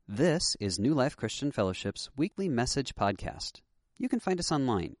This is New Life Christian Fellowship's weekly message podcast. You can find us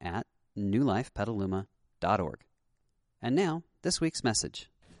online at newlifepetaluma.org. And now, this week's message.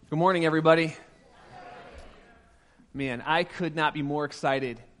 Good morning, everybody. Man, I could not be more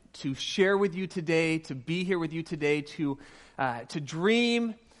excited to share with you today, to be here with you today, to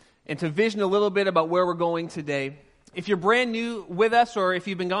dream and to vision a little bit about where we're going today. If you're brand new with us, or if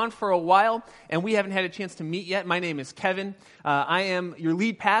you've been gone for a while and we haven't had a chance to meet yet, my name is Kevin. I am your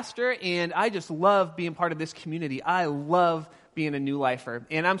lead pastor, and I just love being part of this community. I love being a New Lifer,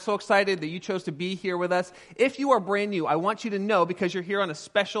 and I'm so excited that you chose to be here with us. If you are brand new, I want you to know, because you're here on a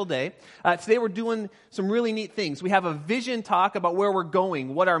special day, today we're doing some really neat things. We have a vision talk about where we're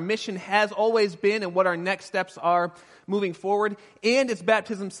going, what our mission has always been, and what our next steps are moving forward. And it's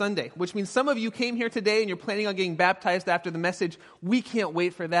Baptism Sunday, which means some of you came here today and you're planning on getting baptized after the message. We can't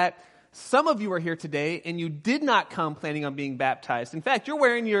wait for that. Some of you are here today and you did not come planning on being baptized. In fact, you're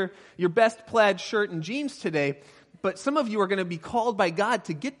wearing your best plaid shirt and jeans today. But some of you are going to be called by God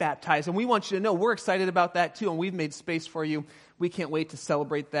to get baptized, and we want you to know we're excited about that too, and we've made space for you. We can't wait to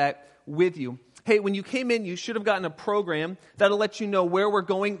celebrate that with you. Hey, when you came in, you should have gotten a program that'll let you know where we're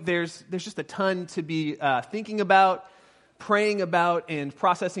going. There's just a ton to be thinking about, praying about, and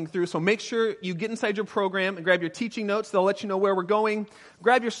processing through. So make sure you get inside your program and grab your teaching notes. They'll let you know where we're going.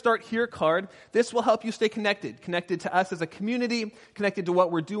 Grab your Start Here card. This will help you stay connected to us as a community, connected to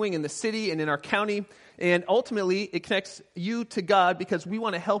what we're doing in the city and in our county. And ultimately, it connects you to God because we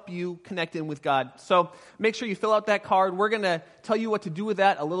want to help you connect in with God. So make sure you fill out that card. We're going to tell you what to do with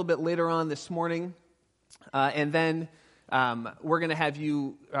that a little bit later on this morning. And then we're going to have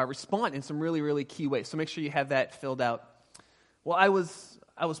you respond in some really, really key ways. So make sure you have that filled out. Well, I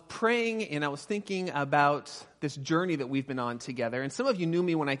was praying and I was thinking about this journey that we've been on together. And some of you knew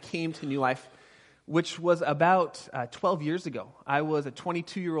me when I came to New Life, which was about 12 years ago. I was a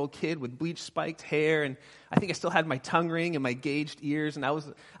 22-year-old kid with bleach-spiked hair, and I think I still had my tongue ring and my gauged ears. And I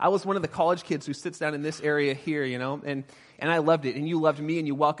was one of the college kids who sits down in this area here, you know, and I loved it. And you loved me, and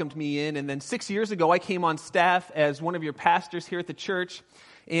you welcomed me in. And then 6 years ago, I came on staff as one of your pastors here at the church.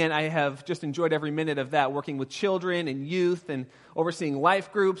 And I have just enjoyed every minute of that, working with children and youth and overseeing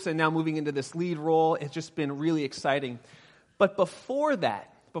life groups, and now moving into this lead role. It's just been really exciting. But before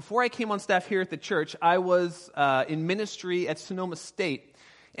that, before I came on staff here at the church, I was in ministry at Sonoma State,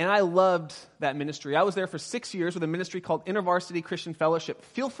 and I loved that ministry. I was there for 6 years with a ministry called InterVarsity Christian Fellowship.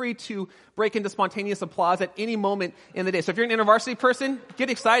 Feel free to break into spontaneous applause at any moment in the day. So if you're an InterVarsity person, get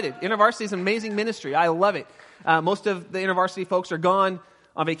excited. InterVarsity is an amazing ministry. I love it. Most of the InterVarsity folks are gone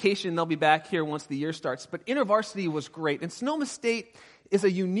on vacation. They'll be back here once the year starts. But InterVarsity was great. And Sonoma State is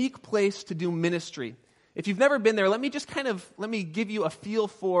a unique place to do ministry. If you've never been there, let me give you a feel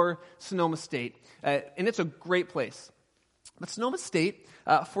for Sonoma State. And it's a great place. But Sonoma State,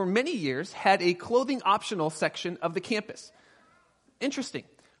 for many years, had a clothing optional section of the campus. Interesting.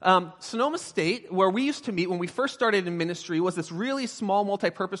 Sonoma State, where we used to meet when we first started in ministry, was this really small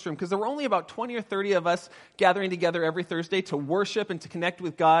multi-purpose room because there were only about 20 or 30 of us gathering together every Thursday to worship and to connect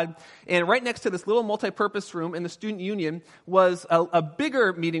with God. And right next to this little multi-purpose room in the student union was a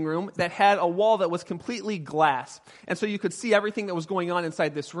bigger meeting room that had a wall that was completely glass. And so you could see everything that was going on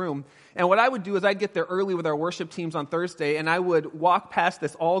inside this room. And what I would do is I'd get there early with our worship teams on Thursday, and I would walk past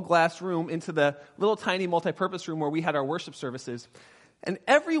this all-glass room into the little tiny multi-purpose room where we had our worship services. And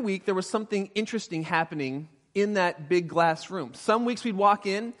every week there was something interesting happening in that big glass room. Some weeks we'd walk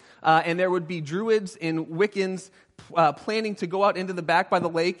in and there would be Druids and Wiccans planning to go out into the back by the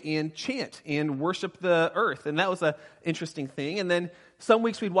lake and chant and worship the earth. And that was an interesting thing. And then some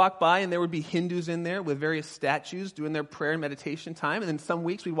weeks we'd walk by and there would be Hindus in there with various statues doing their prayer and meditation time. And then some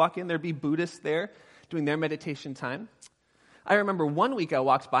weeks we'd walk in, there'd be Buddhists there doing their meditation time. I remember one week I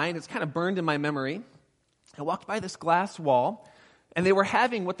walked by, and it's kind of burned in my memory. I walked by this glass wall, and they were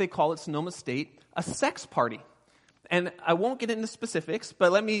having what they call at Sonoma State a sex party. And I won't get into specifics,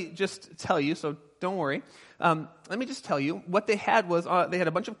 but let me just tell you, so don't worry. Let me just tell you, what they had was, they had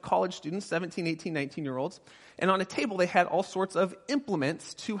a bunch of college students, 17, 18, 19-year-olds, and on a table they had all sorts of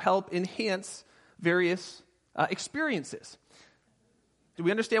implements to help enhance various experiences. Do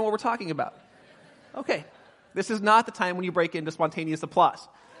we understand what we're talking about? Okay. This is not the time when you break into spontaneous applause.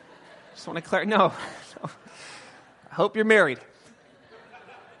 Just want to clarify. No. I hope you're married.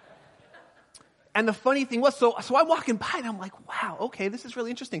 And the funny thing was, so I'm walking by and I'm like, wow, okay, this is really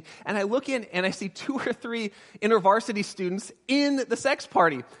interesting. And I look in and I see 2 or 3 InterVarsity students in the sex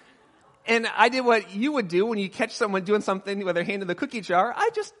party. And I did what you would do when you catch someone doing something with their hand in the cookie jar.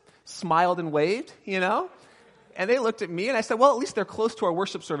 I just smiled and waved, you know. And they looked at me and I said, well, at least they're close to our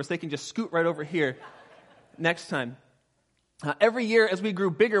worship service. They can just scoot right over here next time. Every year, as we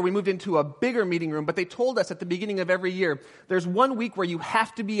grew bigger, we moved into a bigger meeting room, but they told us at the beginning of every year, there's 1 week where you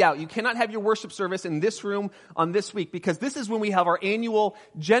have to be out. You cannot have your worship service in this room on this week, because this is when we have our annual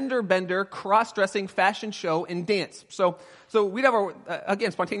gender bender, cross-dressing fashion show and dance. So we'd have our,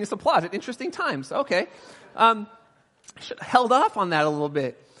 again, spontaneous applause at interesting times. Okay. I should have held off on that a little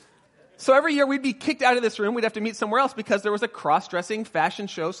bit. So every year we'd be kicked out of this room. We'd have to meet somewhere else because there was a cross-dressing fashion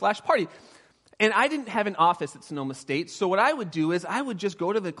show / party. And I didn't have an office at Sonoma State, so what I would do is I would just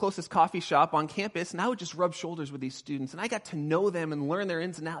go to the closest coffee shop on campus, and I would just rub shoulders with these students. And I got to know them and learn their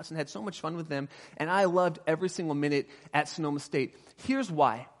ins and outs and had so much fun with them. And I loved every single minute at Sonoma State. Here's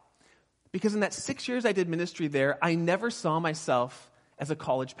why. Because in that 6 years I did ministry there, I never saw myself as a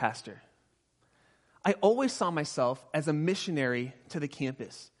college pastor. I always saw myself as a missionary to the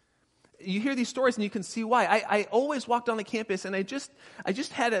campus. You hear these stories and you can see why. I always walked on the campus, and I just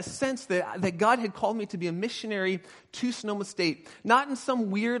had a sense that God had called me to be a missionary to Sonoma State. Not in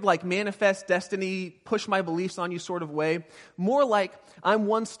some weird like manifest destiny, push my beliefs on you sort of way. More like I'm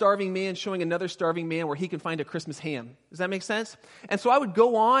one starving man showing another starving man where he can find a Christmas ham. Does that make sense? And so I would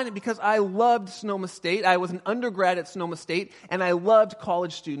go on, and because I loved Sonoma State, I was an undergrad at Sonoma State, and I loved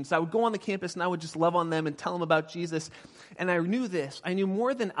college students. I would go on the campus and I would just love on them and tell them about Jesus. And I knew this. I knew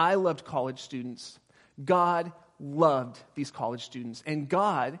more than I loved college students. God loved these college students. And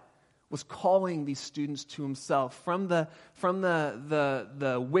God was calling these students to himself from the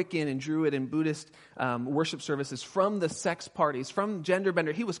Wiccan and Druid and Buddhist worship services, from the sex parties, from gender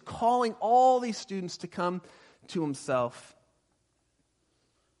bender. He was calling all these students to come to himself.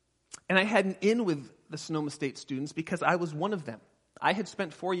 And I had an in with the Sonoma State students because I was one of them. I had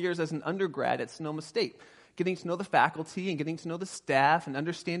spent 4 years as an undergrad at Sonoma State, getting to know the faculty and getting to know the staff and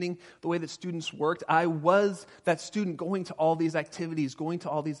understanding the way that students worked. I was that student going to all these activities, going to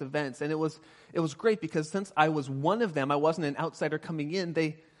all these events. And it was great because since I was one of them, I wasn't an outsider coming in,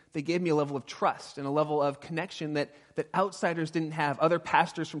 they gave me a level of trust and a level of connection that outsiders didn't have, other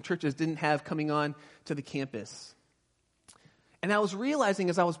pastors from churches didn't have coming on to the campus. And I was realizing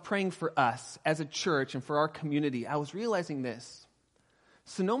as I was praying for us as a church and for our community, I was realizing this.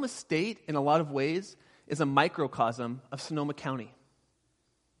 Sonoma State, in a lot of ways, is a microcosm of Sonoma County.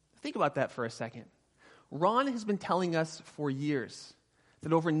 Think about that for a second. Ron has been telling us for years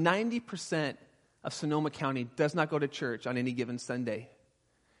that over 90% of Sonoma County does not go to church on any given Sunday.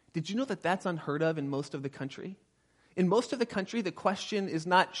 Did you know that that's unheard of in most of the country? In most of the country, the question is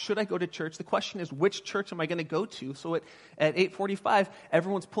not, should I go to church? The question is, which church am I going to go to? So at 8:45,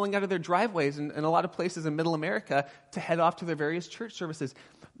 everyone's pulling out of their driveways in a lot of places in Middle America to head off to their various church services.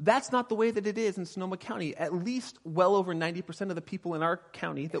 That's not the way that it is in Sonoma County. At least well over 90% of the people in our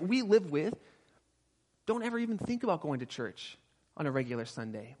county that we live with don't ever even think about going to church on a regular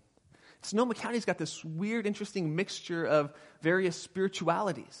Sunday. Sonoma County's got this weird, interesting mixture of various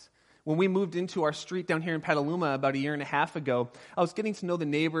spiritualities. When we moved into our street down here in Petaluma about 1.5 years ago, I was getting to know the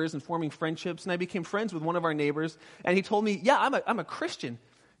neighbors and forming friendships, and I became friends with one of our neighbors, and he told me, yeah, I'm a Christian,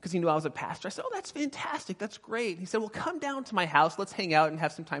 because he knew I was a pastor. I said, oh, that's fantastic, that's great. He said, well, come down to my house, let's hang out and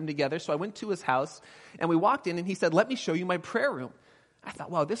have some time together. So I went to his house, and we walked in, and he said, let me show you my prayer room. I thought,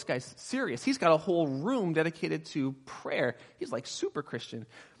 wow, this guy's serious. He's got a whole room dedicated to prayer. He's like super Christian.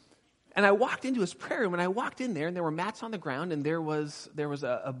 And I walked into his prayer room, and I walked in there, and there were mats on the ground, and there was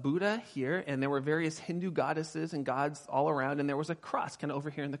a Buddha here, and there were various Hindu goddesses and gods all around, and there was a cross kind of over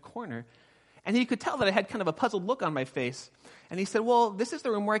here in the corner. And he could tell that I had kind of a puzzled look on my face. And he said, well, this is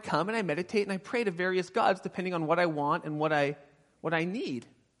the room where I come, and I meditate, and I pray to various gods depending on what I want and what I need.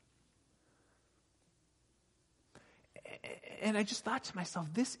 And I just thought to myself,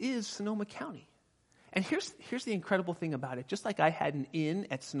 this is Sonoma County. And here's the incredible thing about it. Just like I had an in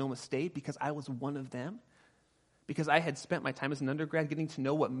at Sonoma State because I was one of them, because I had spent my time as an undergrad getting to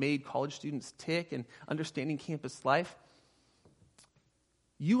know what made college students tick and understanding campus life,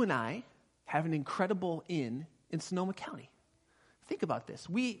 you and I have an incredible in Sonoma County. Think about this.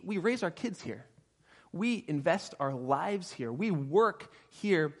 We raise our kids here. We invest our lives here. We work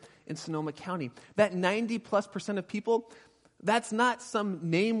here in Sonoma County. That 90+% of people, that's not some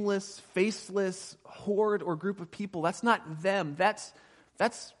nameless, faceless horde or group of people. That's not them. That's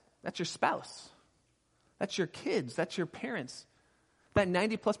your spouse. That's your kids. That's your parents. That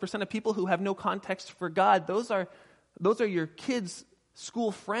 90+% of people who have no context for God, those are your kids'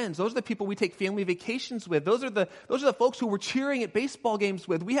 school friends. Those are the people we take family vacations with. Those are the folks who we're cheering at baseball games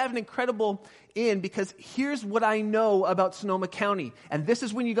with. We have an incredible in because here's what I know about Sonoma County, and this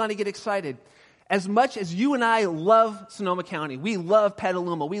is when you're going to get excited. As much as you and I love Sonoma County, we love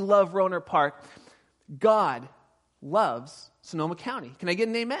Petaluma, we love Rohnert Park, God loves Sonoma County. Can I get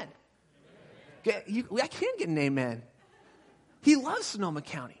an amen? I can't get an amen. He loves Sonoma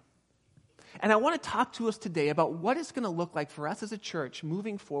County. And I want to talk to us today about what it's going to look like for us as a church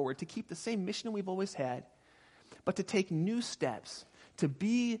moving forward to keep the same mission we've always had, but to take new steps to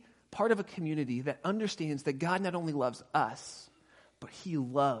be part of a community that understands that God not only loves us, but He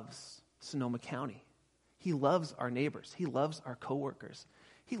loves Sonoma County. He loves our neighbors. He loves our coworkers.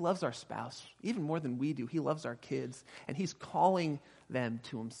 He loves our spouse, even more than we do. He loves our kids, and He's calling them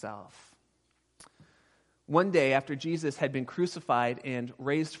to Himself. One day after Jesus had been crucified and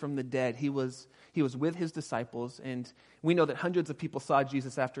raised from the dead, he was with His disciples, and we know that hundreds of people saw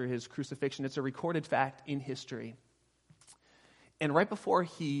Jesus after His crucifixion. It's a recorded fact in history. And right before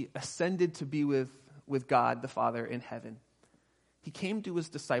He ascended to be with God the Father in heaven, He came to His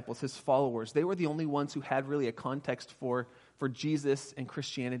disciples, His followers. They were the only ones who had really a context for Jesus and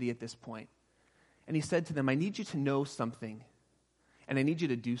Christianity at this point. And He said to them, I need you to know something, and I need you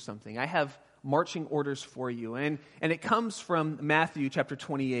to do something. I have marching orders for you. And it comes from Matthew chapter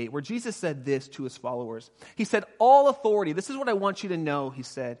 28, where Jesus said this to His followers. He said, all authority, this is what I want you to know, He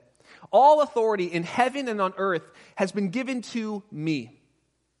said, all authority in heaven and on earth has been given to me.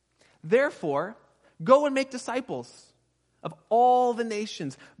 Therefore, go and make disciples of all the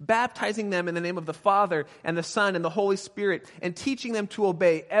nations, baptizing them in the name of the Father and the Son and the Holy Spirit, and teaching them to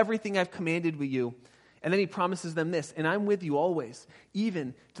obey everything I've commanded with you. And then He promises them this, and I'm with you always,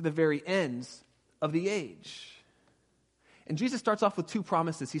 even to the very ends of the age. And Jesus starts off with two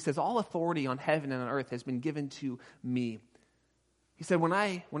promises. He says, all authority on heaven and on earth has been given to me. He said, when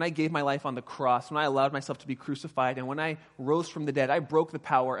I gave my life on the cross, when I allowed myself to be crucified, and when I rose from the dead, I broke the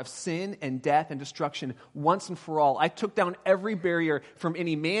power of sin and death and destruction once and for all. I took down every barrier from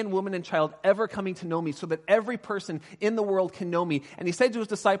any man, woman, and child ever coming to know me, so that every person in the world can know me. And He said to His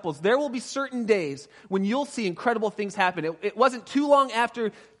disciples, there will be certain days when you'll see incredible things happen. It wasn't too long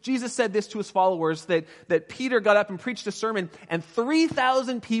after Jesus said this to His followers that Peter got up and preached a sermon, and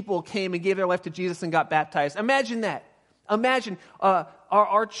 3,000 people came and gave their life to Jesus and got baptized. Imagine that. Imagine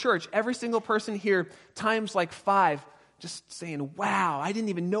our church, every single person here, times like 5, just saying, wow, I didn't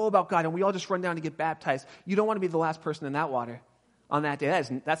even know about God, and we all just run down to get baptized. You don't want to be the last person in that water on that day.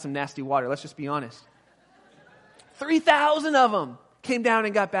 That's some nasty water, let's just be honest. 3,000 of them came down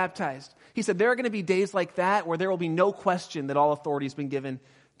and got baptized. He said, there are going to be days like that where there will be no question that all authority has been given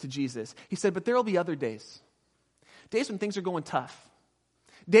to Jesus. He said, but there will be other days when things are going tough.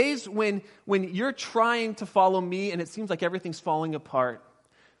 Days when you're trying to follow me and it seems like everything's falling apart.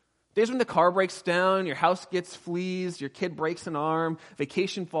 Days when the car breaks down, your house gets fleas, your kid breaks an arm,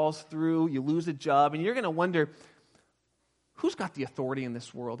 vacation falls through, you lose a job, and you're going to wonder, who's got the authority in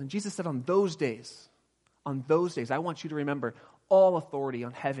this world? And Jesus said, on those days, I want you to remember, all authority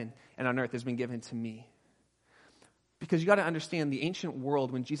on heaven and on earth has been given to me. Because you got to understand, the ancient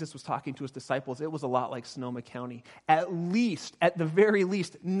world, when Jesus was talking to His disciples, it was a lot like Sonoma County. At the very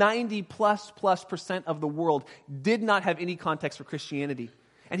least, 90+% of the world did not have any context for Christianity.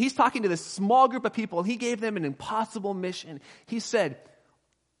 And He's talking to this small group of people, and He gave them an impossible mission. He said,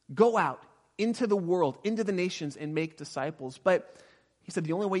 go out into the world, into the nations, and make disciples. But He said,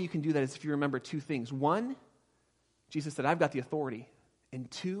 the only way you can do that is if you remember two things. One, Jesus said, I've got the authority.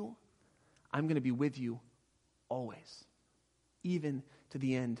 And two, I'm going to be with you always, even to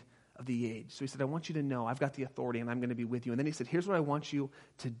the end of the age. So He said, I want you to know I've got the authority and I'm going to be with you. And then He said, here's what I want you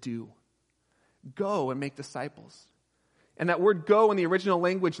to do. Go and make disciples. And that word go in the original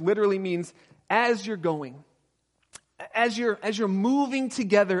language literally means as you're going. As you're moving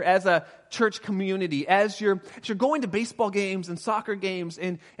together as a church community, as you're going to baseball games and soccer games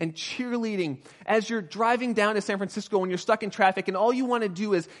and cheerleading, as you're driving down to San Francisco and you're stuck in traffic and all you want to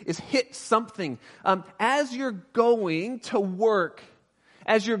do is hit something, as you're going to work,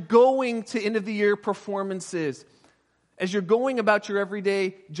 as you're going to end of the year performances, as you're going about your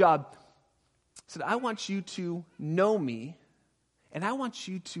everyday job, said, I want you to know me and I want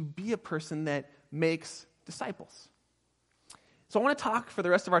you to be a person that makes disciples. So I want to talk for the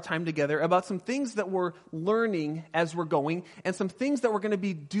rest of our time together about some things that we're learning as we're going and some things that we're going to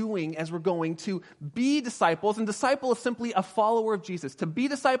be doing as we're going to be disciples. And disciple is simply a follower of Jesus, to be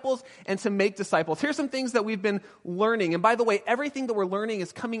disciples and to make disciples. Here's some things that we've been learning. And by the way, everything that we're learning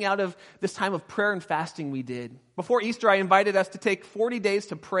is coming out of this time of prayer and fasting we did. Before Easter, I invited us to take 40 days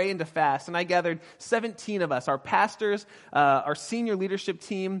to pray and to fast. And I gathered 17 of us, our pastors, our senior leadership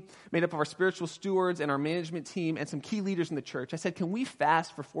team, made up of our spiritual stewards and our management team and some key leaders in the church. I said, can we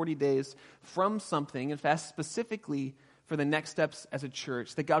fast for 40 days from something and fast specifically for the next steps as a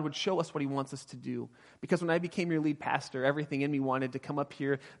church, that God would show us what He wants us to do? Because when I became your lead pastor, everything in me wanted to come up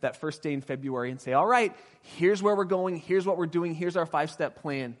here that first day in February and say, all right, here's where we're going, here's what we're doing, here's our 5-step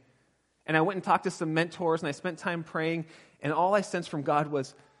plan. And I went and talked to some mentors, and I spent time praying, And all I sensed from God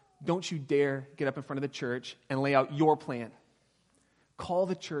was, don't you dare get up in front of the church and lay out your plan. Call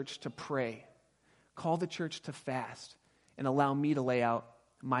the church to pray. Call the church to fast and allow me to lay out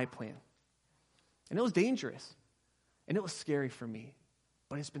my plan. And it was dangerous. And it was scary for me.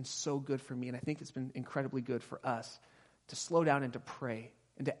 But it's been so good for me. And I think it's been incredibly good for us to slow down and to pray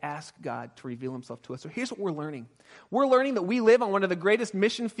and to ask God to reveal himself to us. So here's what we're learning. We're learning that we live on one of the greatest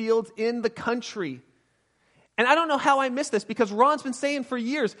mission fields in the country. And I don't know how I missed this, because Ron's been saying for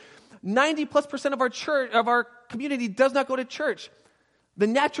years, 90+% of our church, of our community does not go to church. The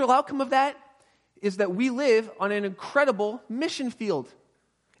natural outcome of that is that we live on an incredible mission field.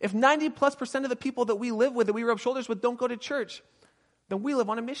 If 90+% of the people that we live with, that we rub shoulders with, don't go to church, then we live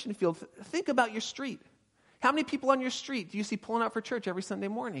on a mission field. Think about your street. How many people on your street do you see pulling out for church every Sunday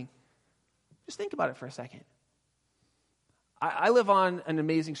morning? Just think about it for a second. I live on an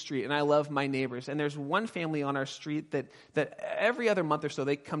amazing street, and I love my neighbors. And there's one family on our street that every other month or so,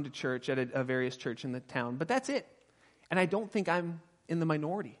 they come to church at a various church in the town. But that's it. And I don't think I'm in the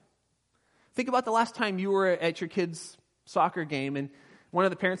minority. Think about the last time you were at your kid's soccer game, and one of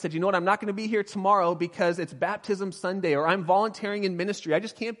the parents said, you know what, I'm not going to be here tomorrow because it's baptism Sunday, or I'm volunteering in ministry. I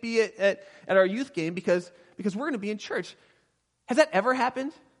just can't be at our youth game because we're going to be in church. Has that ever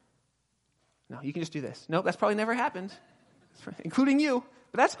happened? No, you can just do this. No, that's probably never happened, including you.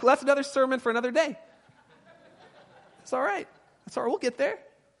 But that's another sermon for another day. It's all right. That's all right. We'll get there.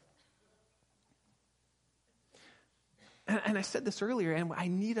 And I said this earlier, and I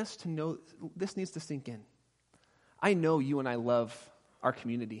need us to know, this needs to sink in. I know you and I love our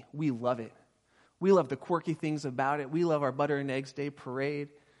community. We love it. We love the quirky things about it. We love our Butter and Eggs Day parade.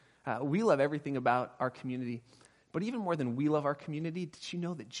 We love everything about our community. But even more than we love our community, did you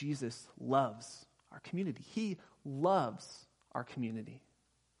know that Jesus loves our community? He loves our community.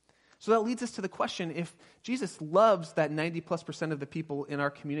 So that leads us to the question, if Jesus loves that 90+% of the people in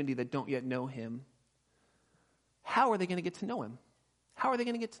our community that don't yet know him, how are they going to get to know him? How are they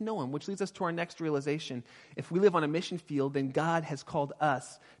going to get to know him? Which leads us to our next realization. If we live on a mission field, then God has called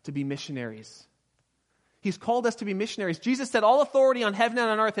us to be missionaries. He's called us to be missionaries. Jesus said, all authority on heaven and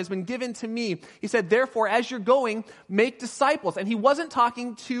on earth has been given to me. He said, therefore, as you're going, make disciples. And he wasn't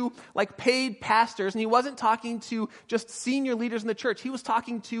talking to like paid pastors, and he wasn't talking to just senior leaders in the church. He was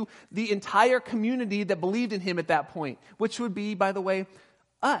talking to the entire community that believed in him at that point, which would be, by the way,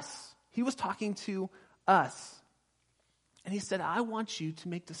 us. He was talking to us. And he said, I want you to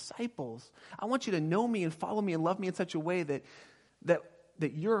make disciples. I want you to know me and follow me and love me in such a way that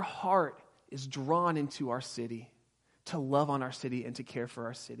your heart is drawn into our city, to love on our city and to care for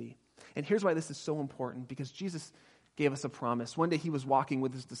our city. And here's why this is so important, because Jesus gave us a promise. One day he was walking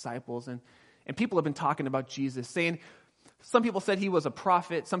with his disciples, and people have been talking about Jesus, saying, some people said he was a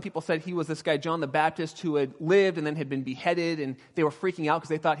prophet. Some people said he was this guy, John the Baptist, who had lived and then had been beheaded, and they were freaking out because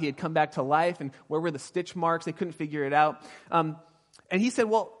they thought he had come back to life, and where were the stitch marks? They couldn't figure it out. And he said,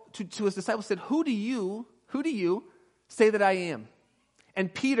 well, to his disciples, said, who do you say that I am?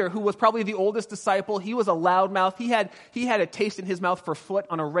 And Peter, who was probably the oldest disciple, he was a loudmouth. He had a taste in his mouth for foot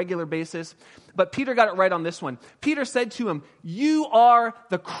on a regular basis. But Peter got it right on this one. Peter said to him, you are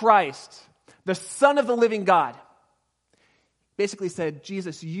the Christ, the Son of the living God. Basically said,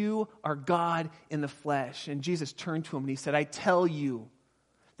 Jesus, you are God in the flesh. And Jesus turned to him and he said, I tell you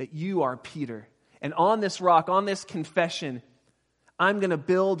that you are Peter. And on this rock, on this confession, I'm going to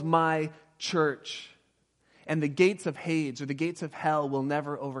build my church. And the gates of Hades, or the gates of hell, will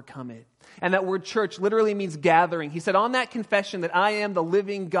never overcome it. And that word church literally means gathering. He said, on that confession that I am the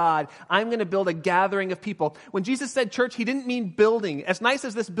living God, I'm going to build a gathering of people. When Jesus said church, he didn't mean building. As nice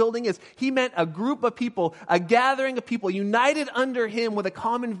as this building is, he meant a group of people, a gathering of people united under him with a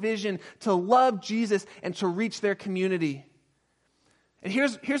common vision to love Jesus and to reach their community. And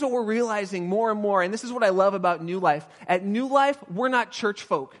here's what we're realizing more and more, and this is what I love about New Life. At New Life, we're not church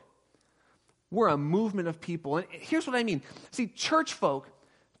folk. We're a movement of people. And here's what I mean. See, church folk,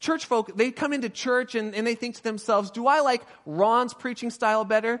 they come into church and they think to themselves, do I like Ron's preaching style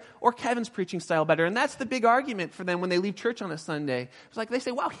better or Kevin's preaching style better? And that's the big argument for them when they leave church on a Sunday. It's like they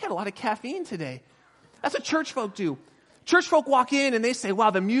say, wow, he had a lot of caffeine today. That's what church folk do. Church folk walk in and they say,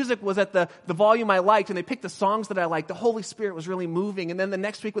 wow, the music was at the volume I liked, and they pick the songs that I liked. The Holy Spirit was really moving. And then the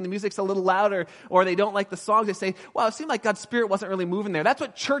next week when the music's a little louder or they don't like the songs, they say, wow, it seemed like God's Spirit wasn't really moving there. That's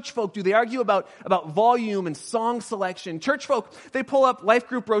what church folk do. They argue about volume and song selection. Church folk, they pull up life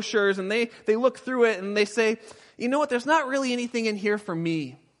group brochures and they look through it and they say, you know what, there's not really anything in here for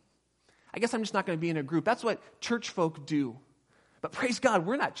me. I guess I'm just not going to be in a group. That's what church folk do. But praise God,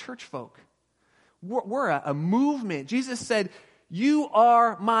 we're not church folk. We're a movement. Jesus said, You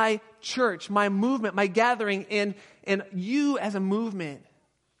are my church, my movement, my gathering, and you as a movement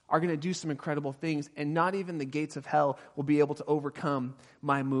are going to do some incredible things, and not even the gates of hell will be able to overcome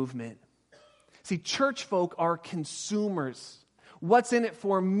my movement. See, church folk are consumers. What's in it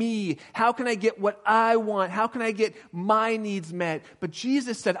for me? How can I get what I want? How can I get my needs met? But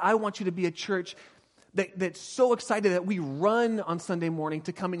Jesus said, I want you to be a church that's so excited that we run on Sunday morning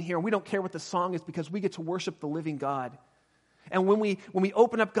to come in here. And we don't care what the song is because we get to worship the living God. And when we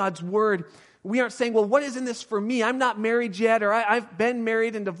open up God's word, we aren't saying, well, what is in this for me? I'm not married yet, or I've been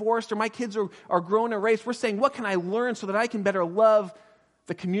married and divorced, or my kids are grown and raised. We're saying, what can I learn so that I can better love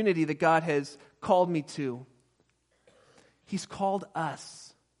the community that God has called me to? He's called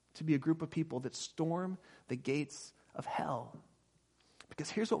us to be a group of people that storm the gates of hell. Because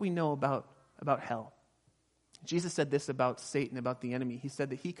here's what we know about hell. Jesus said this about Satan, about the enemy. He said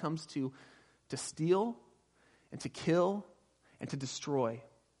that he comes to steal and to kill and to destroy.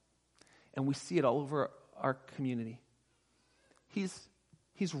 And we see it all over our community.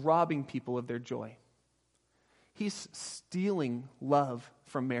 He's robbing people of their joy. He's stealing love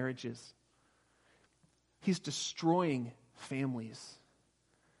from marriages. He's destroying families.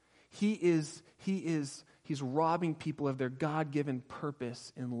 He's robbing people of their God-given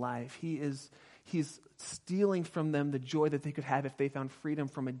purpose in life. He's stealing from them the joy that they could have if they found freedom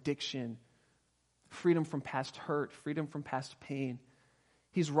from addiction, freedom from past hurt, freedom from past pain.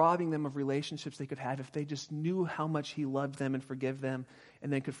 He's robbing them of relationships they could have if they just knew how much he loved them and forgive them,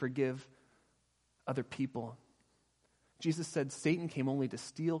 and then could forgive other people. Jesus said Satan came only to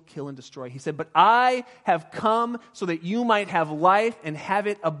steal, kill, and destroy. He said, but I have come so that you might have life and have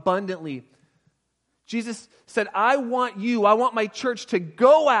it abundantly. Jesus said, I want my church to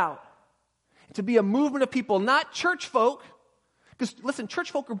go out, to be a movement of people, not church folk. Because listen, church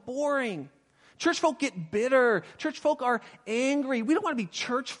folk are boring. Church folk get bitter. Church folk are angry. We don't want to be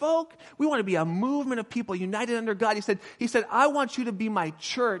church folk. We want to be a movement of people united under God. He said, I want you to be my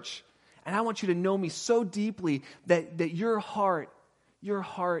church. And I want you to know me so deeply that your heart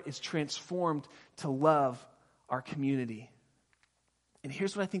is transformed to love our community. And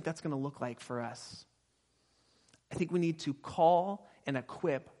here's what I think that's going to look like for us. I think we need to call and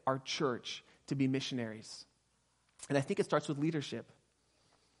equip our church to be missionaries. And I think it starts with leadership.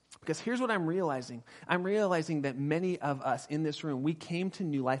 Because here's what I'm realizing. I'm realizing that many of us in this room, we came to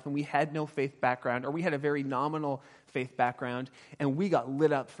New Life and we had no faith background, or we had a very nominal faith background, and we got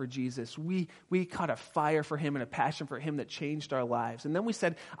lit up for Jesus. We caught a fire for him and a passion for him that changed our lives. And then we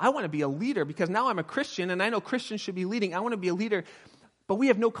said, I want to be a leader because now I'm a Christian and I know Christians should be leading. I want to be a leader. But we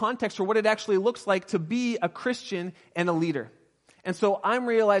have no context for what it actually looks like to be a Christian and a leader. And so I'm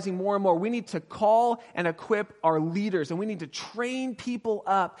realizing more and more we need to call and equip our leaders, and we need to train people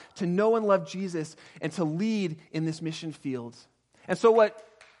up to know and love Jesus and to lead in this mission field. And so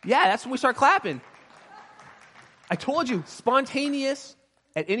that's when we start clapping. I told you, spontaneous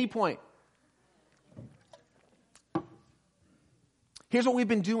at any point. Here's what we've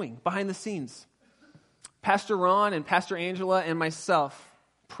been doing behind the scenes. Pastor Ron and Pastor Angela and myself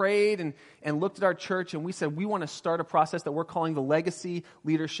prayed and looked at our church, and we said we want to start a process that we're calling the Legacy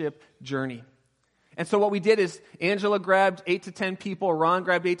Leadership Journey. And so what we did is Angela grabbed 8 to 10 people, Ron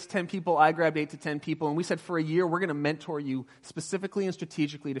grabbed 8 to 10 people, I grabbed 8 to 10 people, and we said for a year we're going to mentor you specifically and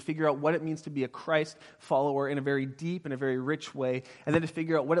strategically to figure out what it means to be a Christ follower in a very deep and a very rich way, and then to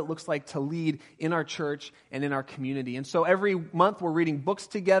figure out what it looks like to lead in our church and in our community. And so every month we're reading books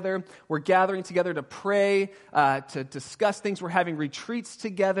together, we're gathering together to pray, to discuss things, we're having retreats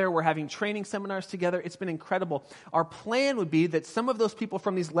together, we're having training seminars together. It's been incredible. Our plan would be that some of those people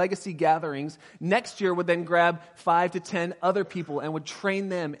from these legacy gatherings next year would then grab 5 to 10 other people and would train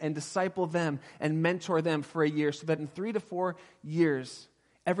them and disciple them and mentor them for a year, so that in 3 to 4 years,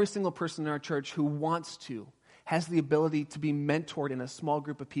 every single person in our church who wants to has the ability to be mentored in a small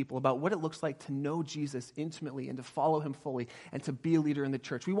group of people about what it looks like to know Jesus intimately and to follow him fully and to be a leader in the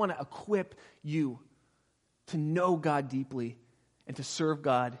church. We want to equip you to know God deeply and to serve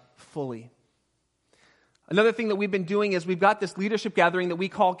God fully. Another thing that we've been doing is we've got this leadership gathering that we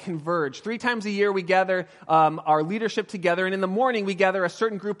call Converge. 3 times a year we gather our leadership together, and in the morning we gather a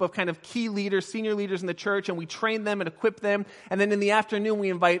certain group of kind of key leaders, senior leaders in the church, and we train them and equip them. And then in the afternoon we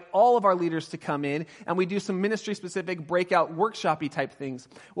invite all of our leaders to come in, and we do some ministry-specific breakout workshop-y type things.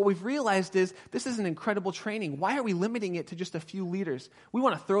 What we've realized is this is an incredible training. Why are we limiting it to just a few leaders? We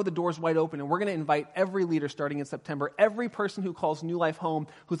want to throw the doors wide open, and we're going to invite every leader starting in September, every person who calls New Life home,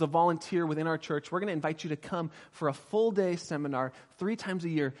 who's a volunteer within our church. We're going to invite you to come for a full day seminar 3 times a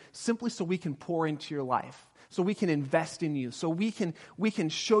year, simply so we can pour into your life, so we can invest in you, so we can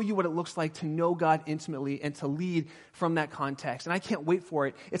show you what it looks like to know God intimately and to lead from that context. And I can't wait for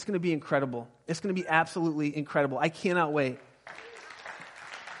it. It's going to be incredible. It's going to be absolutely incredible. I cannot wait.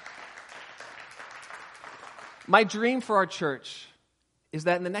 My dream for our church is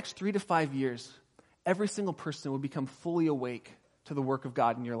that in the next 3 to 5 years, every single person would become fully awake to the work of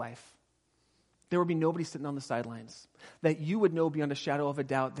God in your life. There would be nobody sitting on the sidelines. That you would know beyond a shadow of a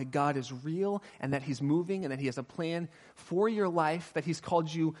doubt that God is real and that He's moving and that He has a plan for your life, that He's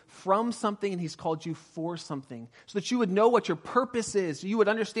called you from something and He's called you for something. So that you would know what your purpose is. You would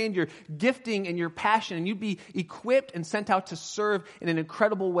understand your gifting and your passion, and you'd be equipped and sent out to serve in an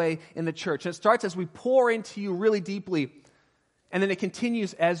incredible way in the church. And it starts as we pour into you really deeply. And then it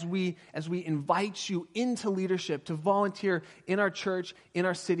continues as we invite you into leadership to volunteer in our church, in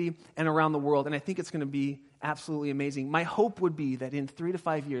our city, and around the world. And I think it's going to be absolutely amazing. My hope would be that in 3 to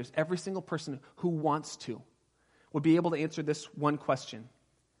 5 years, every single person who wants to would be able to answer this one question.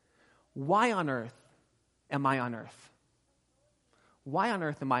 Why on earth am I on earth? Why on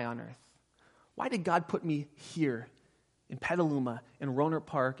earth am I on earth? Why did God put me here in Petaluma, in Rohnert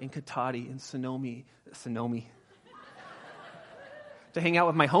Park, in Katati, in Sonoma, to hang out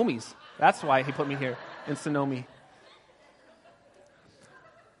with my homies? That's why He put me here in Sonoma.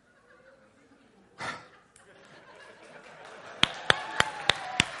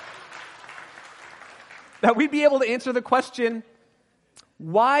 That we'd be able to answer the question,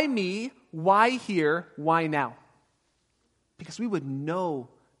 why me, why here, why now? Because we would know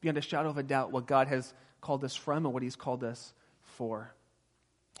beyond a shadow of a doubt what God has called us from and what He's called us for.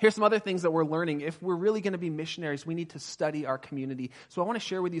 Here's some other things that we're learning. If we're really going to be missionaries, we need to study our community. So I want to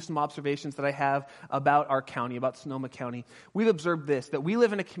share with you some observations that I have about our county, about Sonoma County. We've observed this, that we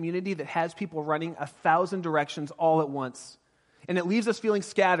live in a community that has people running 1,000 directions all at once. And it leaves us feeling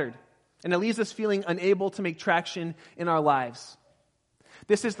scattered. And it leaves us feeling unable to make traction in our lives.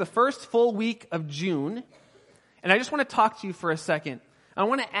 This is the first full week of June. And I just want to talk to you for a second. I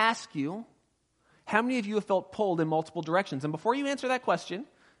want to ask you, how many of you have felt pulled in multiple directions? And before you answer that question,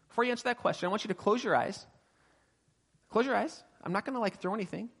 I want you to close your eyes. Close your eyes. I'm not going to throw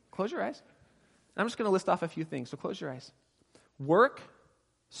anything. Close your eyes. I'm just going to list off a few things, so close your eyes. Work,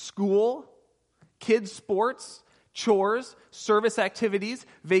 school, kids' sports, chores, service activities,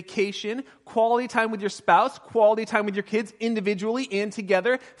 vacation, quality time with your spouse, quality time with your kids individually and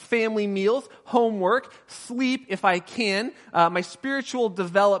together, family meals, homework, sleep if I can, my spiritual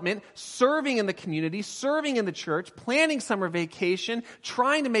development, serving in the community, serving in the church, planning summer vacation,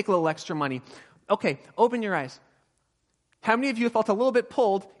 trying to make a little extra money. Okay, open your eyes. How many of you have felt a little bit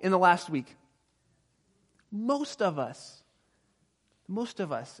pulled in the last week? Most of us.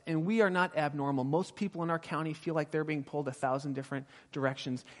 And we are not abnormal. Most people in our county feel like they're being pulled 1,000 different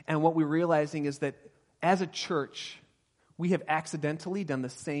directions. And what we're realizing is that as a church, we have accidentally done the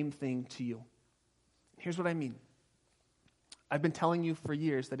same thing to you. Here's what I mean. I've been telling you for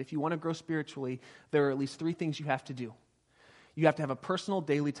years that if you want to grow spiritually, there are at least 3 things you have to do. You have to have a personal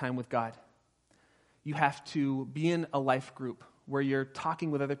daily time with God. You have to be in a life group where you're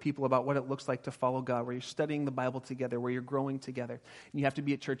talking with other people about what it looks like to follow God, where you're studying the Bible together, where you're growing together. And you have to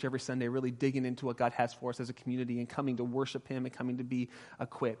be at church every Sunday, really digging into what God has for us as a community and coming to worship Him and coming to be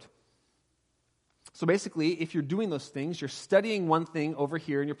equipped. So basically, if you're doing those things, you're studying one thing over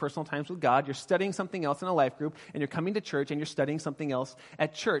here in your personal times with God, you're studying something else in a life group, and you're coming to church and you're studying something else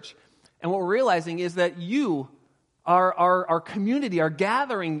at church. And what we're realizing is that you, our community, our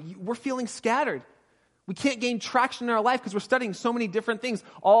gathering, we're feeling scattered. We can't gain traction in our life because we're studying so many different things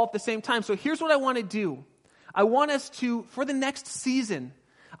all at the same time. So here's what I want to do. I want us to, for the next season,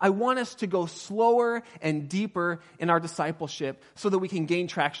 I want us to go slower and deeper in our discipleship so that we can gain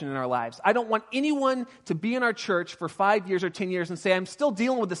traction in our lives. I don't want anyone to be in our church for 5 years or 10 years and say, I'm still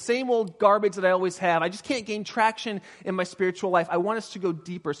dealing with the same old garbage that I always have. I just can't gain traction in my spiritual life. I want us to go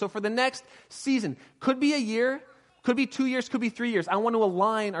deeper. So for the next season, could be a year, could be 2 years, could be 3 years. I want to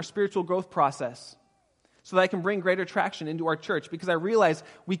align our spiritual growth process so that I can bring greater traction into our church, because I realize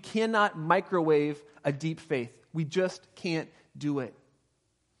we cannot microwave a deep faith. We just can't do it.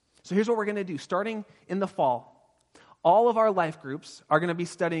 So here's what we're going to do. Starting in the fall, all of our life groups are going to be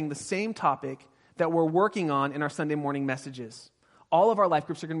studying the same topic that we're working on in our Sunday morning messages. All of our life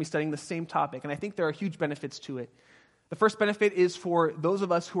groups are going to be studying the same topic, and I think there are huge benefits to it. The first benefit is for those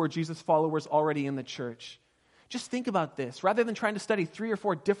of us who are Jesus followers already in the church. Just think about this. Rather than trying to study 3 or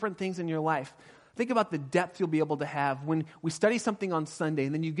 4 different things in your life, think about the depth you'll be able to have when we study something on Sunday,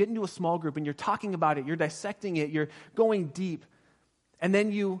 and then you get into a small group and you're talking about it, you're dissecting it, you're going deep, and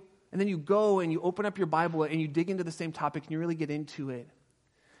then you go and you open up your Bible and you dig into the same topic and you really get into it.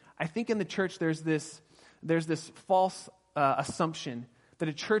 I think in the church there's this there's this false assumption that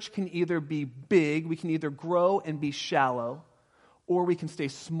a church can either be big, we can either grow and be shallow, or we can stay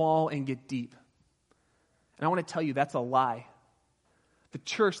small and get deep. And I want to tell you that's a lie. The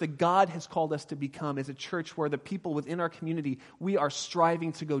church that God has called us to become is a church where the people within our community, we are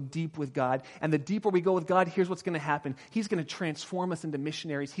striving to go deep with God. And the deeper we go with God, here's what's going to happen. He's going to transform us into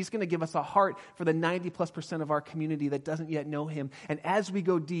missionaries. He's going to give us a heart for the 90+% of our community that doesn't yet know Him. And as we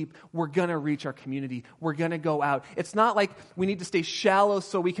go deep, we're going to reach our community. We're going to go out. It's not like we need to stay shallow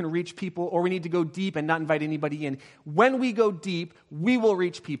so we can reach people, or we need to go deep and not invite anybody in. When we go deep, we will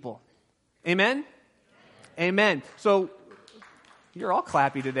reach people. Amen? Amen. So, you're all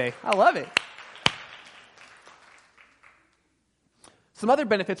clappy today. I love it. Some other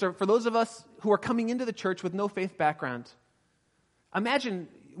benefits are for those of us who are coming into the church with no faith background. Imagine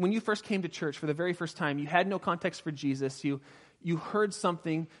when you first came to church for the very first time, you had no context for Jesus. You heard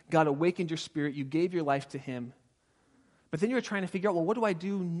something, God awakened your spirit, you gave your life to Him. But then you were trying to figure out, well, what do I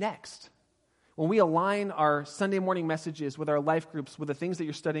do next? When we align our Sunday morning messages with our life groups, with the things that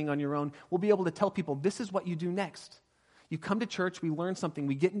you're studying on your own, we'll be able to tell people, this is what you do next. You come to church, we learn something,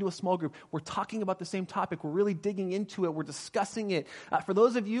 we get into a small group, we're talking about the same topic, we're really digging into it, we're discussing it. For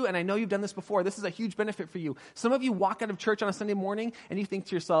those of you, and I know you've done this before, this is a huge benefit for you. Some of you walk out of church on a Sunday morning and you think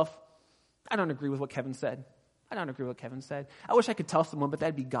to yourself, I don't agree with what Kevin said. I don't agree with what Kevin said. I wish I could tell someone, but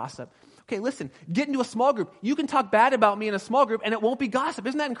that'd be gossip. Okay, listen, get into a small group. You can talk bad about me in a small group and it won't be gossip.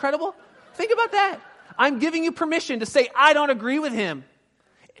 Isn't that incredible? Think about that. I'm giving you permission to say, I don't agree with him.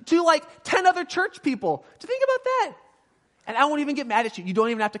 To like 10 other church people. To think about that. And I won't even get mad at you. You don't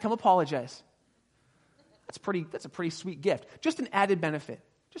even have to come apologize. That's a pretty sweet gift. Just an added benefit.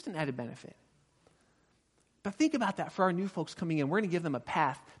 Just an added benefit. But think about that for our new folks coming in. We're going to give them a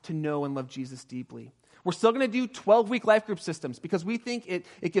path to know and love Jesus deeply. We're still going to do 12-week life group systems because we think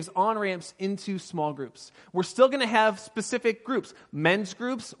it gives on-ramps into small groups. We're still going to have specific groups, men's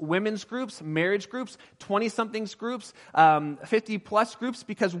groups, women's groups, marriage groups, 20-somethings groups, 50-plus groups,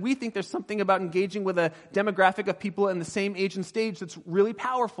 because we think there's something about engaging with a demographic of people in the same age and stage that's really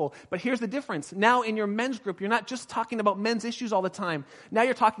powerful. But here's the difference. Now in your men's group, you're not just talking about men's issues all the time. Now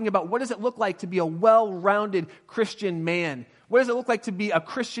you're talking about what does it look like to be a well-rounded Christian man. What does it look like to be a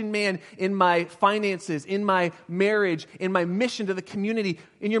Christian man in my finances, in my marriage, in my mission to the community?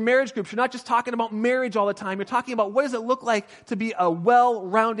 In your marriage groups, you're not just talking about marriage all the time. You're talking about what does it look like to be a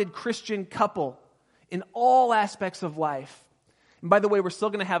well-rounded Christian couple in all aspects of life. And by the way, we're still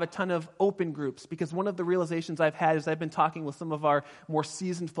going to have a ton of open groups because one of the realizations I've had as I've been talking with some of our more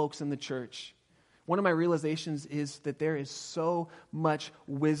seasoned folks in the church. One of my realizations is that there is so much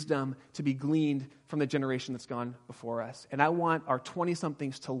wisdom to be gleaned from the generation that's gone before us. And I want our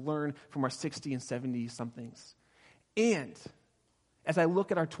 20-somethings to learn from our 60 and 70-somethings. And as I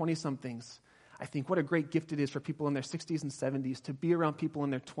look at our 20-somethings, I think what a great gift it is for people in their 60s and 70s to be around people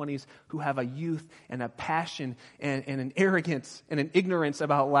in their 20s who have a youth and a passion and an arrogance and an ignorance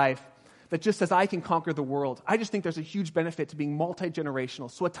about life that just says, I can conquer the world. I just think there's a huge benefit to being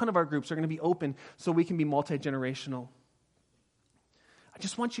multi-generational. So a ton of our groups are going to be open so we can be multi-generational. I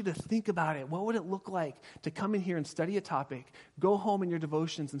just want you to think about it. What would it look like to come in here and study a topic, go home in your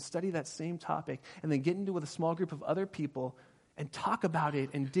devotions and study that same topic, and then get into with a small group of other people and talk about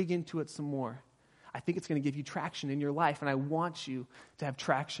it and dig into it some more? I think it's going to give you traction in your life, and I want you to have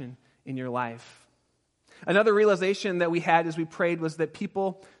traction in your life. Another realization that we had as we prayed was that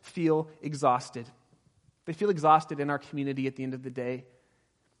people feel exhausted. They feel exhausted in our community at the end of the day.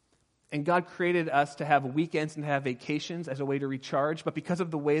 And God created us to have weekends and to have vacations as a way to recharge. But because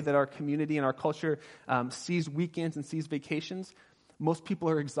of the way that our community and our culture sees weekends and sees vacations, most people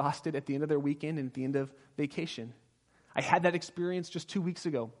are exhausted at the end of their weekend and at the end of vacation. I had that experience just 2 weeks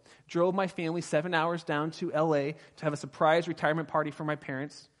ago. Drove my family 7 hours down to LA to have a surprise retirement party for my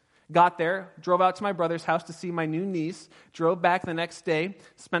parents. Got there, drove out to my brother's house to see my new niece, drove back the next day,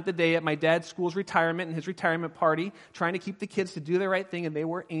 spent the day at my dad's school's retirement and his retirement party, trying to keep the kids to do the right thing, and they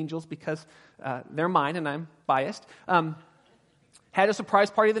were angels because they're mine and I'm biased. Had a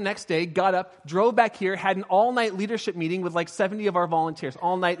surprise party the next day, got up, drove back here, had an all-night leadership meeting with like 70 of our volunteers.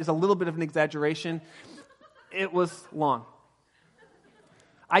 All night is a little bit of an exaggeration. It was long.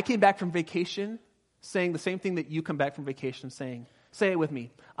 I came back from vacation saying the same thing that you come back from vacation saying. Say it with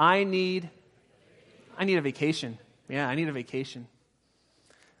me. I need a vacation. Yeah, I need a vacation.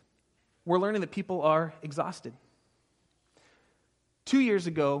 We're learning that people are exhausted. 2 years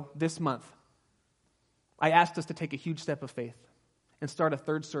ago, this month, I asked us to take a huge step of faith and start a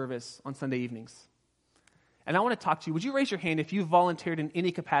third service on Sunday evenings. And I want to talk to you. Would you raise your hand if you've volunteered in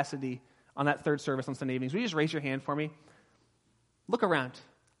any capacity on that third service on Sunday evenings? Will you just raise your hand for me? Look around.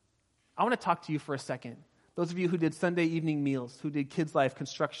 I want to talk to you for a second. Those of you who did Sunday evening meals, who did Kids Life,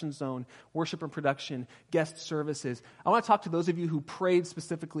 Construction Zone, Worship and Production, guest services. I want to talk to those of you who prayed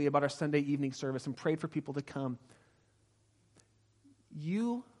specifically about our Sunday evening service and prayed for people to come.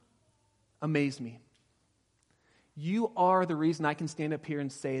 You amaze me. You are the reason I can stand up here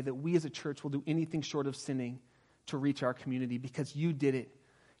and say that we as a church will do anything short of sinning to reach our community, because you did it.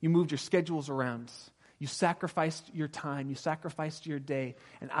 You moved your schedules around. You sacrificed your time. You sacrificed your day.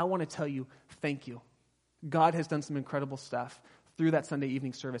 And I want to tell you, thank you. God has done some incredible stuff through that Sunday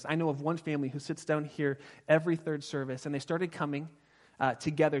evening service. I know of one family who sits down here every third service, and they started coming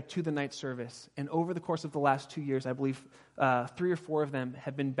together to the night service. And over the course of the last 2 years, I believe 3 or 4 of them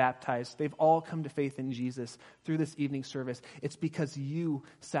have been baptized. They've all come to faith in Jesus through this evening service. It's because you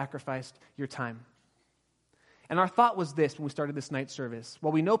sacrificed your time. And our thought was this when we started this night service.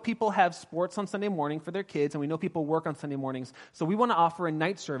 Well, we know people have sports on Sunday morning for their kids, and we know people work on Sunday mornings. So we want to offer a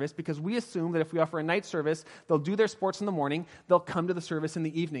night service because we assume that if we offer a night service, they'll do their sports in the morning, they'll come to the service in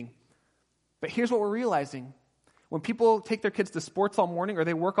the evening. But here's what we're realizing. When people take their kids to sports all morning or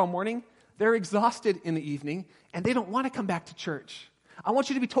they work all morning, they're exhausted in the evening, and they don't want to come back to church. I want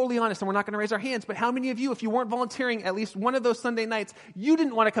you to be totally honest, and we're not going to raise our hands, but how many of you, if you weren't volunteering at least one of those Sunday nights, you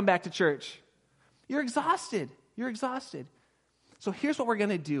didn't want to come back to church? You're exhausted. You're exhausted. So here's what we're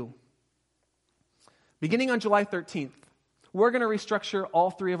going to do. Beginning on July 13th, we're going to restructure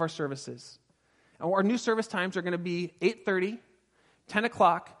all 3 of our services. And our new service times are going to be 8:30, 10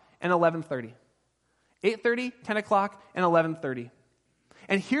 o'clock, and 11:30. 8:30, 10 o'clock, and 11:30.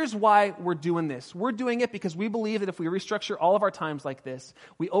 And here's why we're doing this. We're doing it because we believe that if we restructure all of our times like this,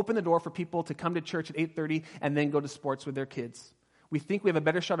 we open the door for people to come to church at 8:30 and then go to sports with their kids. We think we have a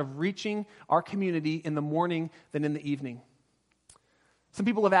better shot of reaching our community in the morning than in the evening. Some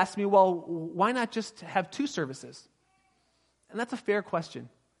people have asked me, well, why not just have 2 services? And that's a fair question.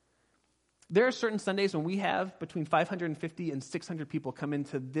 There are certain Sundays when we have between 550 and 600 people come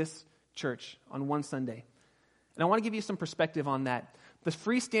into this church on one Sunday. And I want to give you some perspective on that. The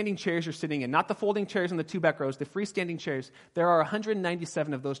freestanding chairs you're sitting in, not the folding chairs in the 2 back rows, the freestanding chairs, there are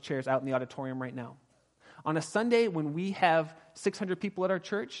 197 of those chairs out in the auditorium right now. On a Sunday when we have 600 people at our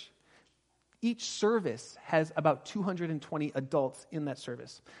church, each service has about 220 adults in that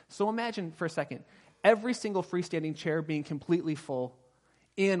service. So imagine for a second, every single freestanding chair being completely full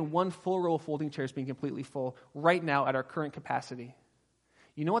and one full row of folding chairs being completely full right now at our current capacity.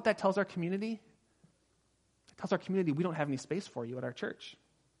 You know what that tells our community? It tells our community we don't have any space for you at our church.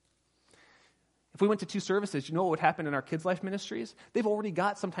 If we went to 2 services, you know what would happen in our Kids Life ministries? They've already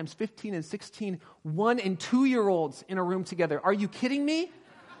got sometimes 15 and 16 1- and 2-year-olds in a room together. Are you kidding me?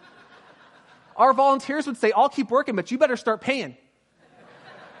 Our volunteers would say, I'll keep working, but you better start paying.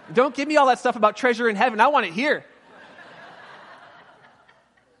 Don't give me all that stuff about treasure in heaven. I want it here.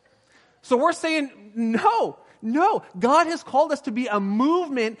 So we're saying, no. God has called us to be a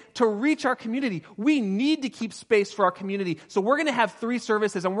movement to reach our community. We need to keep space for our community. So we're going to have 3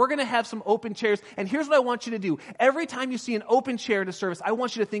 services, and we're going to have some open chairs. And here's what I want you to do. Every time you see an open chair at a service, I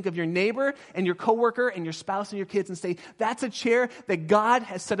want you to think of your neighbor and your coworker and your spouse and your kids and say, that's a chair that God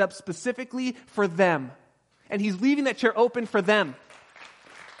has set up specifically for them. And He's leaving that chair open for them.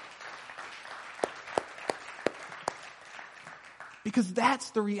 Because that's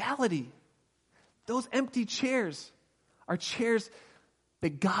the reality. Those empty chairs are chairs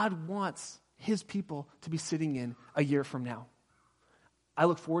that God wants His people to be sitting in a year from now. I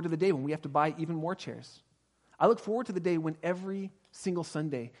look forward to the day when we have to buy even more chairs. I look forward to the day when every single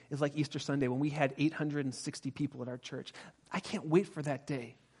Sunday is like Easter Sunday, when we had 860 people at our church. I can't wait for that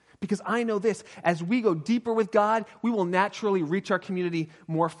day. Because I know this, as we go deeper with God, we will naturally reach our community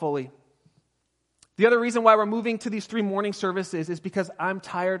more fully. The other reason why we're moving to these 3 morning services is because I'm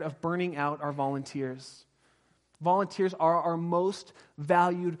tired of burning out our volunteers. Volunteers are our most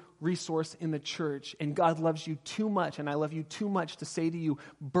valued resource in the church, and God loves you too much, and I love you too much to say to you,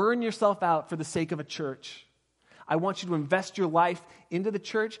 burn yourself out for the sake of a church. I want you to invest your life into the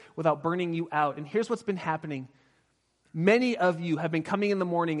church without burning you out. And here's what's been happening. Many of you have been coming in the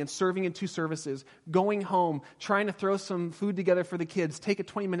morning and serving in 2 services, going home, trying to throw some food together for the kids, take a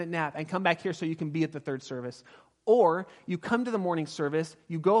 20-minute nap, and come back here so you can be at the 3rd service. Or you come to the morning service,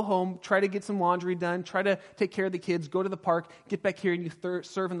 you go home, try to get some laundry done, try to take care of the kids, go to the park, get back here, and you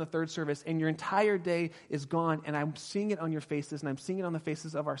serve in the 3rd service, and your entire day is gone. And I'm seeing it on your faces, and I'm seeing it on the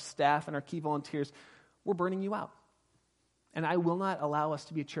faces of our staff and our key volunteers. We're burning you out. And I will not allow us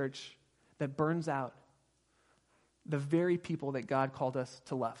to be a church that burns out the very people that God called us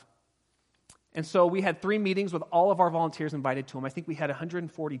to love. And so we had 3 meetings with all of our volunteers invited to them. I think we had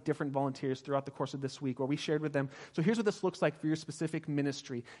 140 different volunteers throughout the course of this week where we shared with them, so here's what this looks like for your specific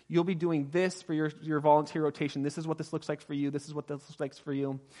ministry. You'll be doing this for your volunteer rotation. This is what this looks like for you. This is what this looks like for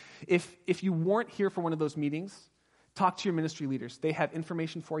you. If you weren't here for one of those meetings, talk to your ministry leaders. They have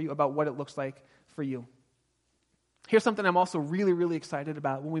information for you about what it looks like for you. Here's something I'm also really, really excited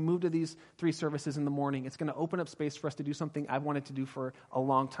about. When we move to these 3 services in the morning, it's going to open up space for us to do something I've wanted to do for a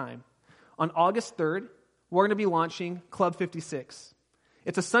long time. On August 3rd, we're going to be launching Club 56.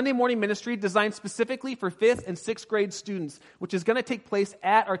 It's a Sunday morning ministry designed specifically for 5th and 6th grade students, which is going to take place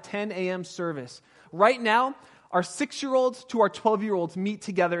at our 10 a.m. service. Right now, our 6-year-olds to our 12-year-olds meet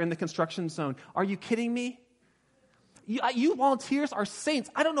together in the construction zone. Are you kidding me? You volunteers are saints.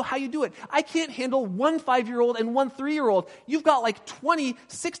 I don't know how you do it. I can't handle 1 5-year-old and 1 3-year-old. You've got like 20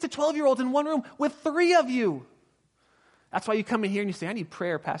 6 to 12-year-olds in one room with 3 of you. That's why you come in here and you say, I need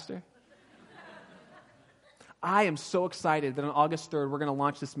prayer, Pastor. I am so excited that on August 3rd, we're going to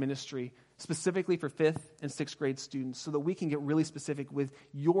launch this ministry specifically for 5th and 6th grade students so that we can get really specific with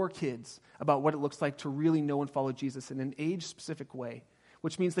your kids about what it looks like to really know and follow Jesus in an age-specific way,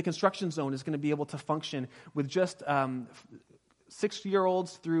 which means the construction zone is going to be able to function with just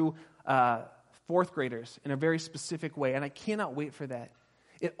 6-year-olds through 4th graders in a very specific way, and I cannot wait for that.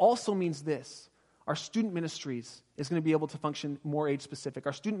 It also means this. Our student ministries is going to be able to function more age-specific.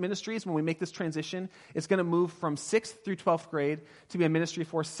 Our student ministries, when we make this transition, is going to move from 6th through 12th grade to be a ministry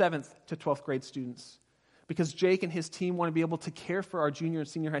for 7th to 12th grade students. Because Jake and his team want to be able to care for our junior and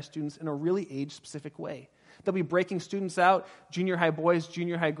senior high students in a really age-specific way. They'll be breaking students out, junior high boys,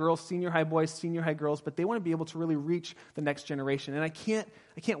 junior high girls, senior high boys, senior high girls, but they want to be able to really reach the next generation. And I can't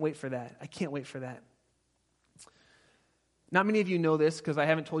wait for that. I can't wait for that. Not many of you know this because I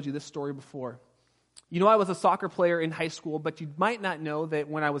haven't told you this story before. You know I was a soccer player in high school, but you might not know that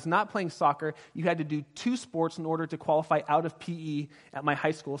when I was not playing soccer, you had to do 2 sports in order to qualify out of PE at my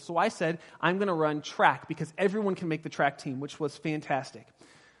high school. So I said, I'm going to run track because everyone can make the track team, which was fantastic.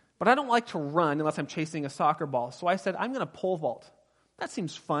 But I don't like to run unless I'm chasing a soccer ball. So I said, I'm going to pole vault. That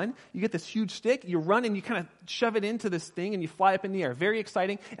seems fun. You get this huge stick, you run and you kind of shove it into this thing and you fly up in the air. Very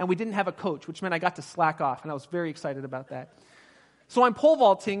exciting. And we didn't have a coach, which meant I got to slack off. And I was very excited about that. So I'm pole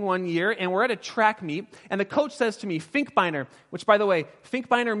vaulting one year, and we're at a track meet, and the coach says to me, Finkbeiner, which, by the way,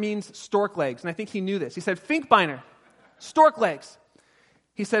 Finkbeiner means stork legs, and I think he knew this. He said, Finkbeiner, stork legs.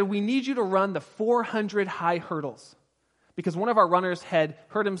 He said, we need you to run the 400 high hurdles, because one of our runners had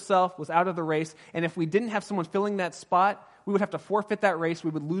hurt himself, was out of the race, and if we didn't have someone filling that spot, we would have to forfeit that race,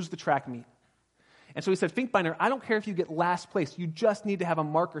 we would lose the track meet. And so he said, Finkbeiner, I don't care if you get last place. You just need to have a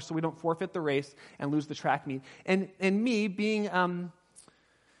marker so we don't forfeit the race and lose the track meet. And me being,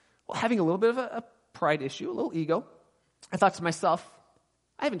 having a little bit of a pride issue, a little ego, I thought to myself,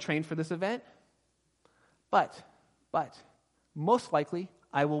 I haven't trained for this event, but most likely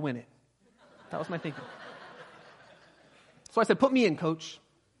I will win it. That was my thinking. So I said, put me in, coach.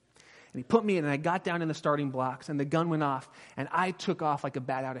 And he put me in, and I got down in the starting blocks, and the gun went off, and I took off like a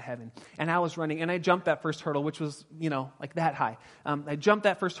bat out of heaven. And I was running, and I jumped that first hurdle, which was, like that high. I jumped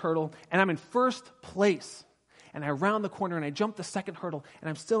that first hurdle, and I'm in first place. And I round the corner, and I jump the second hurdle, and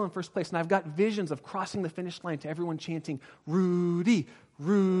I'm still in first place. And I've got visions of crossing the finish line to everyone chanting, Rudy,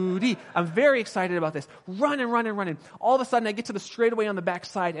 Rudy. I'm very excited about this. Running. All of a sudden, I get to the straightaway on the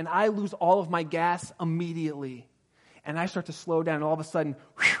backside, and I lose all of my gas immediately. And I start to slow down, and all of a sudden,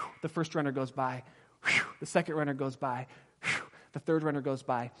 the first runner goes by. The second runner goes by. The third runner goes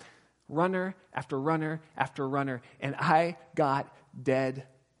by. Runner after runner after runner. And I got dead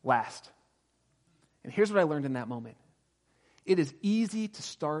last. And here's what I learned in that moment. It is easy to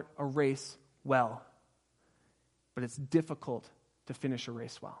start a race well, but it's difficult to finish a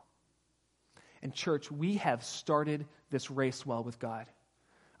race well. And church, we have started this race well with God.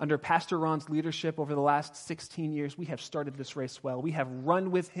 Under Pastor Ron's leadership over the last 16 years, we have started this race well. We have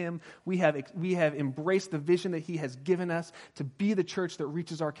run with him. We have embraced the vision that he has given us to be the church that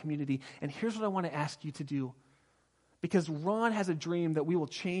reaches our community. And here's what I want to ask you to do. Because Ron has a dream that we will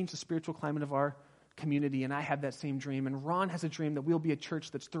change the spiritual climate of our community, and I have that same dream. And Ron has a dream that we'll be a church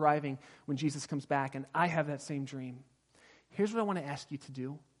that's thriving when Jesus comes back, and I have that same dream. Here's what I want to ask you to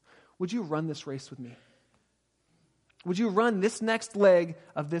do. Would you run this race with me? Would you run this next leg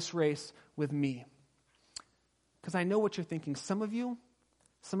of this race with me? Because I know what you're thinking. Some of you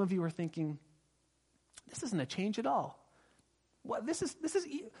are thinking, this isn't a change at all. What, this is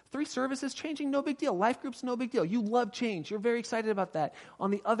 3 services changing, no big deal. Life groups, no big deal. You love change. You're very excited about that.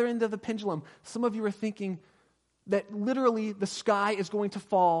 On the other end of the pendulum, some of you are thinking that literally the sky is going to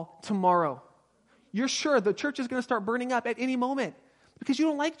fall tomorrow. You're sure the church is going to start burning up at any moment. because you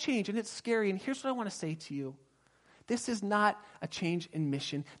don't like change and it's scary. And here's what I want to say to you. This is not a change in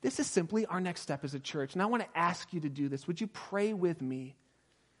mission. This is simply our next step as a church. And I want to ask you to do this. Would you pray with me?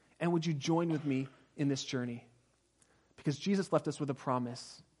 And would you join with me in this journey? Because Jesus left us with a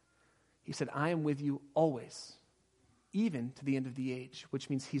promise. He said, I am with you always, even to the end of the age,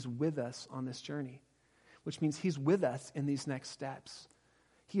 which means he's with us on this journey, which means he's with us in these next steps.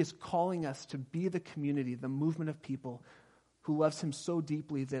 He is calling us to be the community, the movement of people who loves him so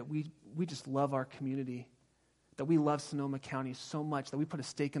deeply that we just love our community, that we love Sonoma County so much that we put a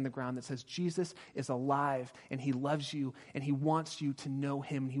stake in the ground that says Jesus is alive and he loves you and he wants you to know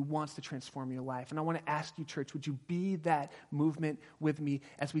him and he wants to transform your life. And I want to ask you, church, would you be that movement with me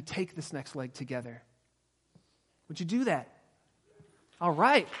as we take this next leg together? Would you do that? All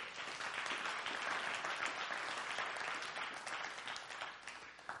right.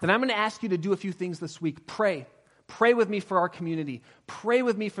 Then I'm going to ask you to do a few things this week. Pray. Pray with me for our community. Pray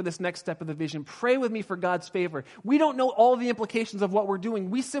with me for this next step of the vision. Pray with me for God's favor. We don't know all the implications of what we're doing.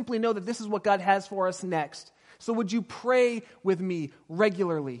 We simply know that this is what God has for us next. So would you pray with me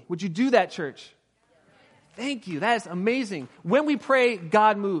regularly? Would you do that, church? Thank you. That is amazing. When we pray,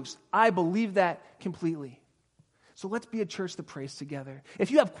 God moves. I believe that completely. So let's be a church that prays together.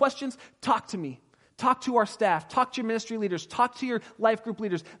 If you have questions, talk to me. Talk to our staff. Talk to your ministry leaders. Talk to your life group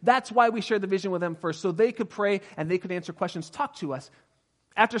leaders. That's why we shared the vision with them first, so they could pray and they could answer questions. Talk to us.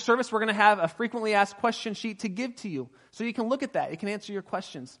 After service, we're going to have a frequently asked question sheet to give to you, so you can look at that. It can answer your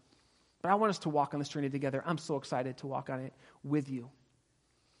questions. But I want us to walk on this journey together. I'm so excited to walk on it with you.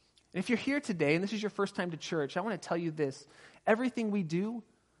 And if you're here today and this is your first time to church, I want to tell you this. Everything we do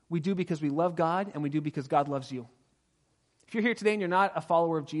because we love God and we do because God loves you. If you're here today and you're not a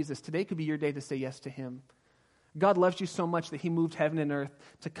follower of Jesus, today could be your day to say yes to him. God loves you so much that he moved heaven and earth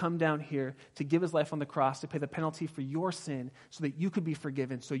to come down here, to give his life on the cross, to pay the penalty for your sin so that you could be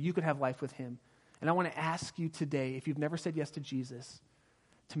forgiven, so you could have life with him. And I want to ask you today, if you've never said yes to Jesus,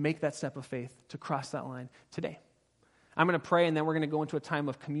 to make that step of faith, to cross that line today. I'm going to pray, and then we're going to go into a time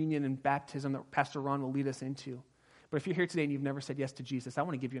of communion and baptism that Pastor Ron will lead us into. But if you're here today and you've never said yes to Jesus, I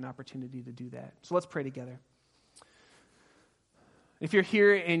want to give you an opportunity to do that. So let's pray together. If you're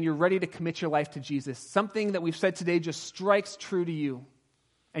here and you're ready to commit your life to Jesus, something that we've said today just strikes true to you,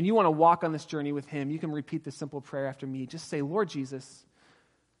 and you want to walk on this journey with him, you can repeat this simple prayer after me. Just say, Lord Jesus,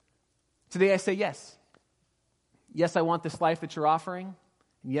 today I say yes. Yes, I want this life that you're offering,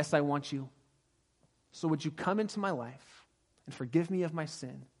 and yes, I want you. So would you come into my life and forgive me of my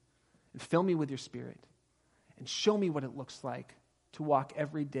sin and fill me with your Spirit and show me what it looks like to walk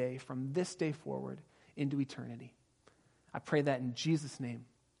every day from this day forward into eternity. I pray that in Jesus' name.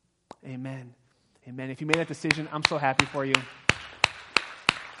 Amen. Amen. If you made that decision, I'm so happy for you.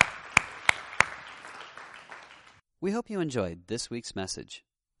 We hope you enjoyed this week's message.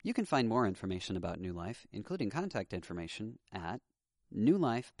 You can find more information about New Life, including contact information, at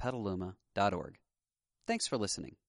newlifepetaluma.org. Thanks for listening.